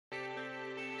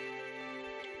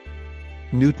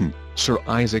Newton. Sir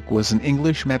Isaac was an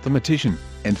English mathematician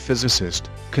and physicist,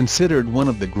 considered one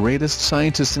of the greatest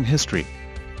scientists in history.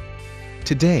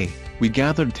 Today, we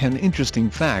gathered 10 interesting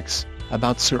facts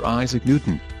about Sir Isaac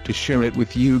Newton to share it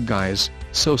with you guys,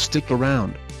 so stick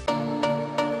around.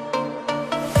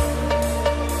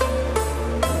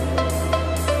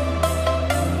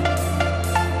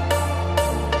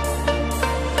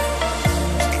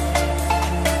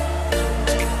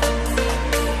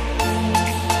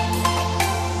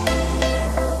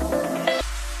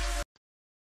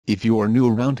 If you are new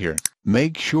around here,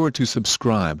 make sure to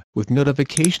subscribe with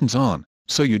notifications on,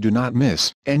 so you do not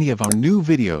miss any of our new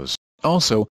videos.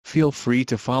 Also, feel free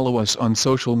to follow us on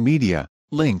social media,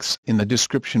 links in the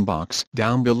description box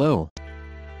down below.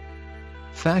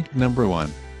 Fact number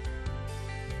 1.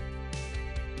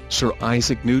 Sir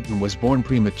Isaac Newton was born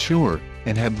premature,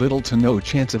 and had little to no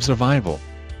chance of survival.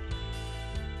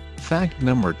 Fact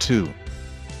number 2.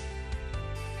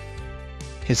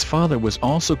 His father was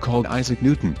also called Isaac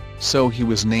Newton, so he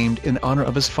was named in honor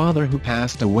of his father who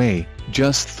passed away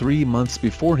just 3 months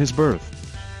before his birth.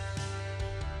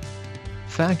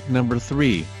 Fact number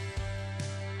 3.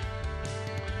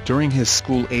 During his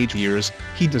school-age years,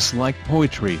 he disliked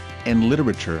poetry and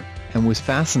literature, and was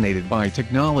fascinated by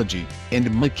technology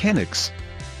and mechanics.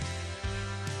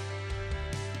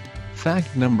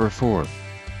 Fact number 4.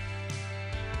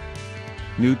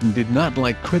 Newton did not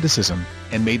like criticism,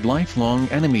 and made lifelong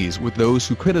enemies with those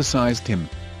who criticized him.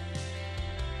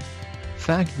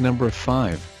 Fact number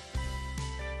 5.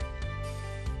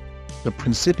 The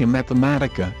Principia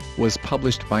Mathematica was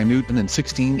published by Newton in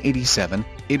 1687.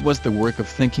 It was the work of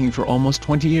thinking for almost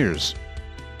 20 years.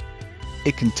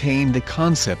 It contained the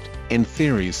concept and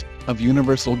theories of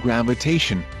universal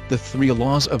gravitation, the 3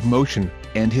 laws of motion,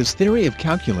 and his theory of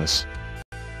calculus.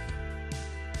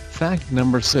 Fact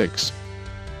number 6.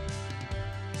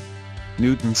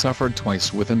 Newton suffered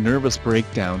twice with a nervous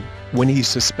breakdown, when he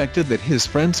suspected that his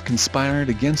friends conspired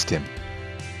against him.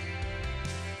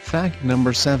 Fact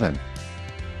number 7.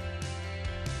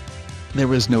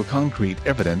 There is no concrete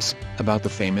evidence about the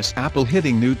famous apple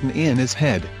hitting Newton in his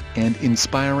head, and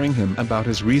inspiring him about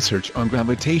his research on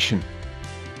gravitation.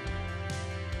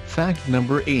 Fact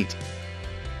number 8.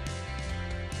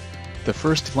 The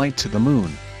first flight to the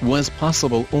moon was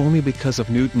possible only because of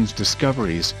Newton's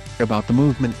discoveries about the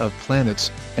movement of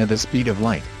planets and the speed of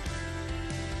light.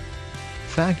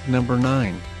 Fact number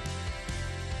 9.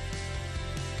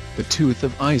 The tooth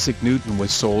of Isaac Newton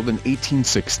was sold in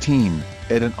 1816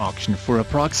 at an auction for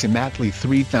approximately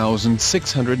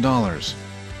 $3,600.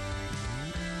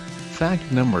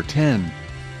 Fact number 10.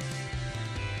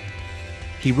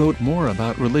 He wrote more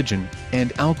about religion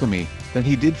and alchemy than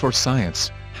he did for science.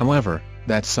 However,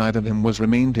 that side of him was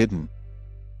remained hidden.